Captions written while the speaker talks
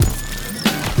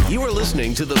You are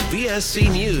listening to the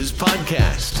VSC News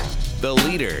Podcast, the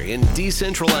leader in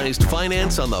decentralized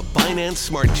finance on the Binance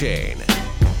Smart Chain.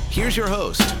 Here's your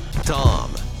host,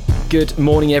 Tom. Good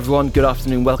morning, everyone. Good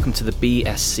afternoon. Welcome to the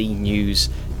BSC News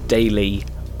Daily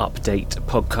Update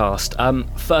podcast.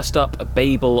 First up,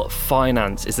 Babel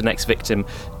Finance is the next victim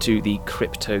to the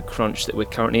crypto crunch that we're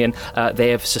currently in.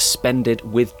 They have suspended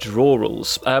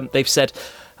withdrawals. They've said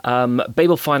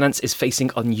Babel Finance is facing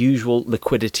unusual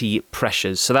liquidity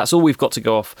pressures. So that's all we've got to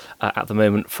go off at the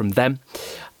moment from them.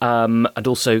 And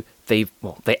also, they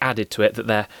added to it that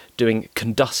they're doing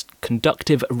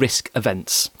conductive risk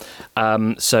events.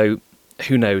 So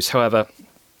who knows? However,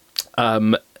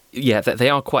 they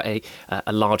are quite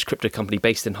a large crypto company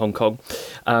based in Hong Kong.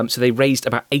 So they raised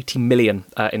about 80 million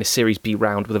in a Series B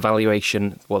round with a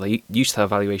valuation, they used to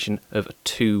have a valuation of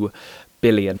 2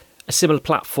 billion. A similar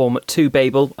platform to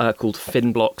Babel called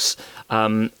Finblocks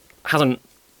hasn't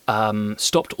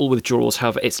stopped all withdrawals.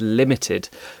 However, it's limited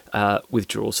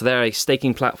withdrawals. So they're a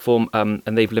staking platform, and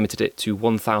they've limited it to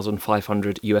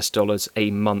 $1,500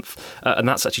 a month, and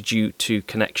that's actually due to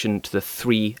connection to the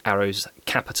 3 Arrows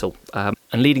Capital. And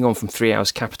leading on from 3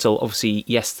 Arrows Capital, obviously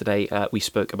yesterday we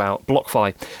spoke about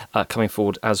BlockFi coming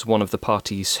forward as one of the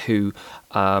parties who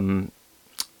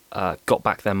got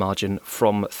back their margin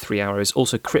from 3 Arrows.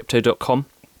 Also, Crypto.com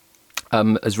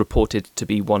is reported to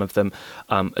be one of them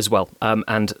as well.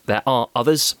 And there are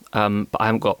others, but I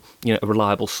haven't got a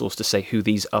reliable source to say who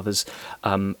these others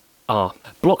are.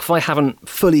 BlockFi haven't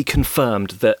fully confirmed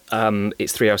that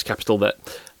it's 3 Arrows Capital that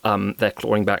they're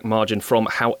clawing back margin from.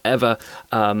 However,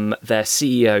 their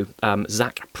CEO,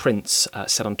 Zach Prince,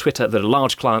 said on Twitter that a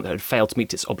large client that had failed to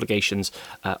meet its obligations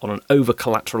on an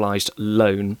over-collateralized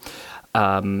loan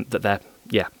that they're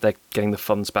getting the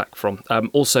funds back from.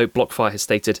 Also, BlockFi has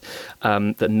stated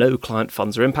that no client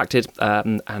funds are impacted,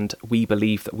 and we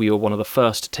believe that we were one of the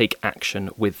first to take action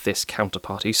with this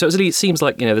counterparty. So it seems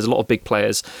like there's a lot of big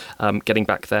players getting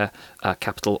back their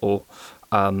capital or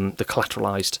the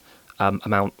collateralized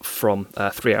amount from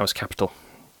 3 Arrows Capital.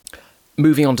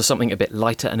 Moving on to something a bit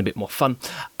lighter and a bit more fun,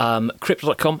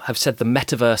 Crypto.com have said the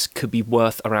metaverse could be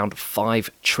worth around 5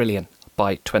 trillion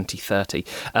by 2030.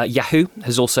 Yahoo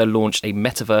has also launched a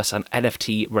metaverse and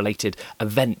NFT-related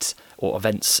event or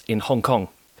events in Hong Kong.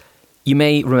 You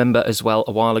may remember as well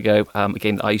a while ago a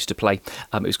game that I used to play.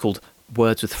 It was called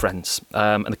Words with Friends.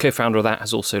 And the co-founder of that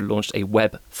has also launched a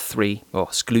Web3, or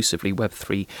exclusively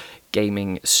Web3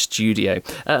 gaming studio.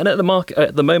 And at the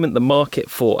moment, the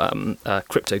market for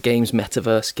crypto games,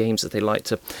 metaverse games as they like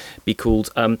to be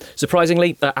called,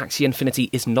 surprisingly, Axie Infinity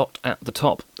is not at the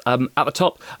top. At the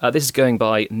top, this is going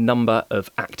by number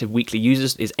of active weekly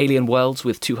users, is Alien Worlds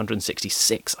with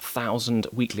 266,000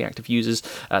 weekly active users,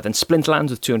 then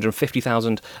Splinterlands with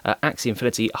 250,000, Axie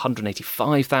Infinity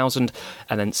 185,000,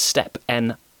 and then Step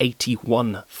N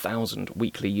 81,000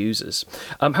 weekly users.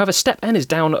 However, Step N is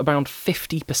down around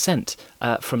 50%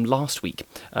 from last week,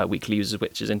 weekly users,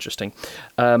 which is interesting.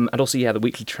 And also, the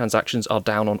weekly transactions are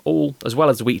down on all, as well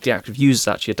as the weekly active users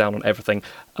actually are down on everything,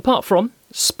 apart from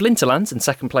Splinterlands in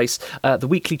second place. The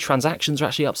weekly transactions are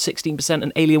actually up 16%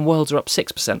 and Alien Worlds are up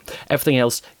 6%. Everything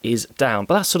else is down,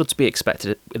 but that's sort of to be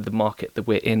expected with the market that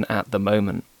we're in at the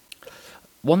moment.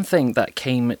 One thing that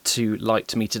came to light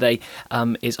to me today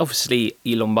is obviously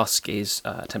Elon Musk is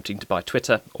attempting to buy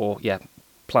Twitter, or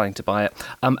planning to buy it,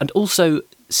 and also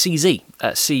CZ,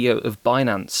 CEO of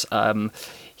Binance.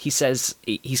 He says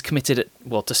he's committed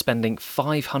to spending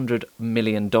 $500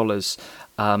 million.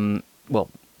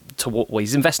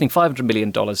 He's investing $500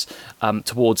 million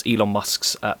towards Elon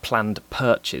Musk's planned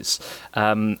purchase.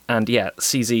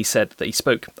 CZ said that he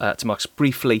spoke to Musk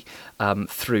briefly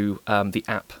through the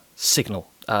app Signal.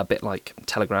 A bit like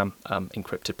Telegram,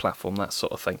 encrypted platform, that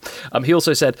sort of thing. He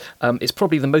also said it's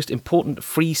probably the most important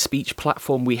free speech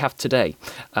platform we have today.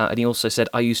 And he also said,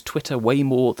 I use Twitter way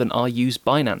more than I use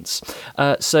Binance.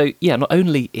 Not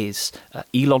only is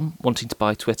Elon wanting to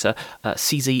buy Twitter,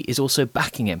 CZ is also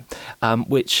backing him,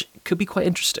 which could be quite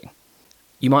interesting.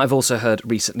 You might have also heard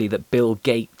recently that Bill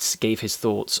Gates gave his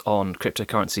thoughts on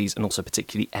cryptocurrencies and also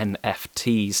particularly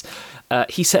NFTs.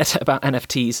 He said about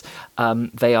NFTs,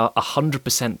 they are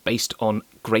 100% based on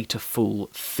greater fool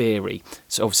theory.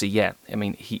 So obviously,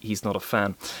 he's not a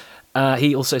fan.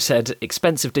 He also said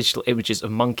expensive digital images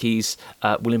of monkeys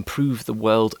will improve the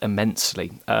world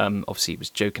immensely. Obviously, he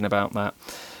was joking about that.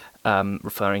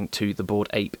 Referring to the Bored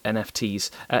Ape NFTs.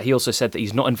 He also said that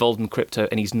he's not involved in crypto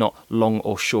and he's not long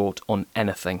or short on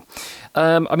anything.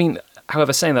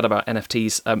 However, saying that about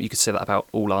NFTs, you could say that about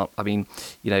all art.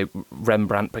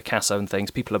 Rembrandt, Picasso and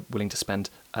things, people are willing to spend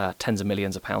tens of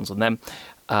millions of pounds on them.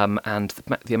 and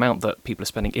the amount that people are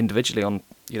spending individually on,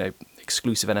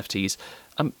 exclusive NFTs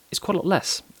is quite a lot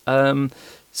less.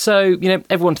 So,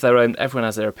 everyone to their own, everyone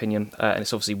has their opinion, and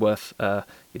it's obviously worth,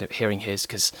 hearing his,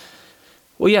 because,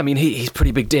 he's a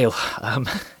pretty big deal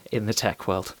in the tech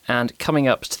world. And coming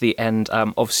up to the end,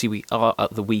 obviously we are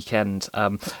at the weekend,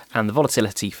 and the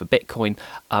volatility for Bitcoin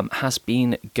has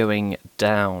been going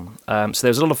down. So there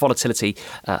was a lot of volatility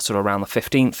sort of around the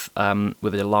 15th,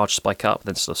 with a large spike up,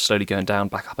 then sort of slowly going down,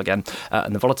 back up again,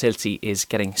 and the volatility is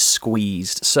getting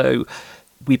squeezed. So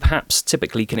we perhaps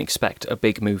typically can expect a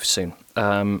big move soon.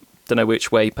 Don't know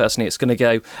which way personally it's going to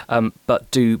go,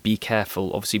 but do be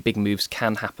careful. Obviously, big moves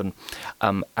can happen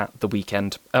at the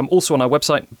weekend. Also on our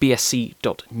website,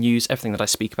 bsc.news, everything that I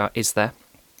speak about is there.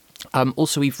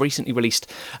 Also, we've recently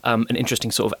released an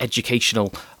interesting sort of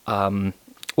educational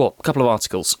a couple of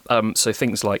articles. So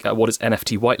things like what is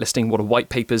NFT whitelisting, what are white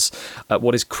papers,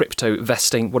 what is crypto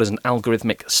vesting, what is an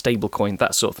algorithmic stablecoin,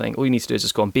 that sort of thing. All you need to do is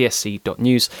just go on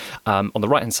bsc.news. On the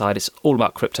right-hand side, it's all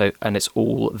about crypto, and it's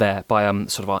all there by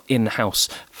sort of our in-house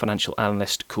financial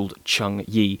analyst called Chung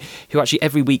Yi, who actually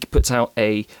every week puts out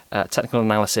a technical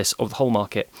analysis of the whole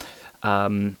market,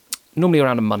 normally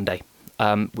around a Monday.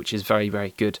 Which is very,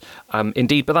 very good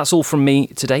indeed. But that's all from me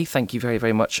today. Thank you very,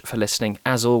 very much for listening.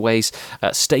 As always,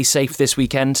 stay safe this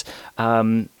weekend.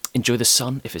 Enjoy the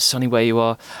sun if it's sunny where you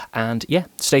are. And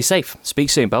stay safe. Speak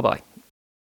soon. Bye-bye.